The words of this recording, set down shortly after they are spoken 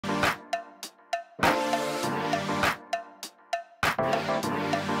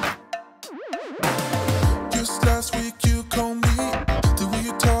last week you called me. The way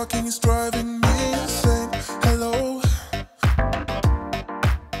you're talking is driving me insane. Hello.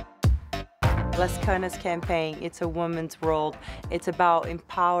 LASCANA's campaign, it's a woman's world. It's about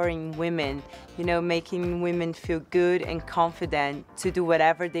empowering women, you know, making women feel good and confident to do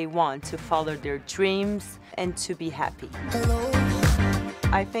whatever they want, to follow their dreams and to be happy. Hello.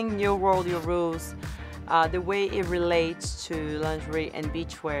 I think Your World, Your Rules, the way it relates to lingerie and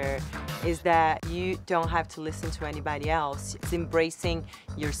beachwear is that you don't have to listen to anybody else. It's embracing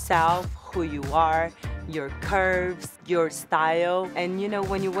yourself, who you are, your curves, your style. And you know,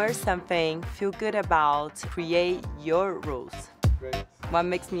 when you wear something, feel good about, create your rules. Great. What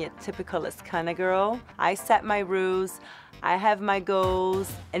makes me a typical LASCANA girl? I set my rules, I have my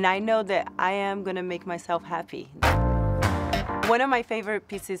goals, and I know that I am gonna make myself happy. One of my favorite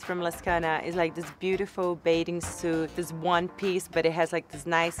pieces from LASCANA is like this beautiful bathing suit, this one piece, but it has like this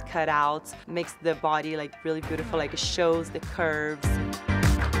nice cutouts, makes the body like really beautiful, like it shows the curves.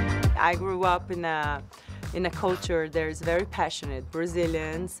 I grew up in a culture that is very passionate.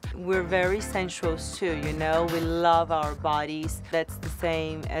 Brazilians, we're very sensual too, you know, we love our bodies. That's the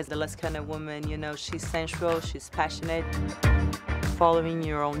same as the LASCANA woman, you know, she's sensual, she's passionate. Following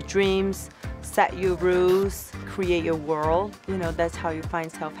your own dreams, set your rules, create your world. You know, that's how you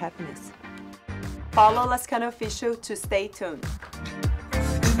find self-happiness. Follow LASCANA Official to stay tuned.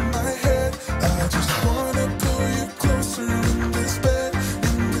 In my head, I just wanna pull you closer.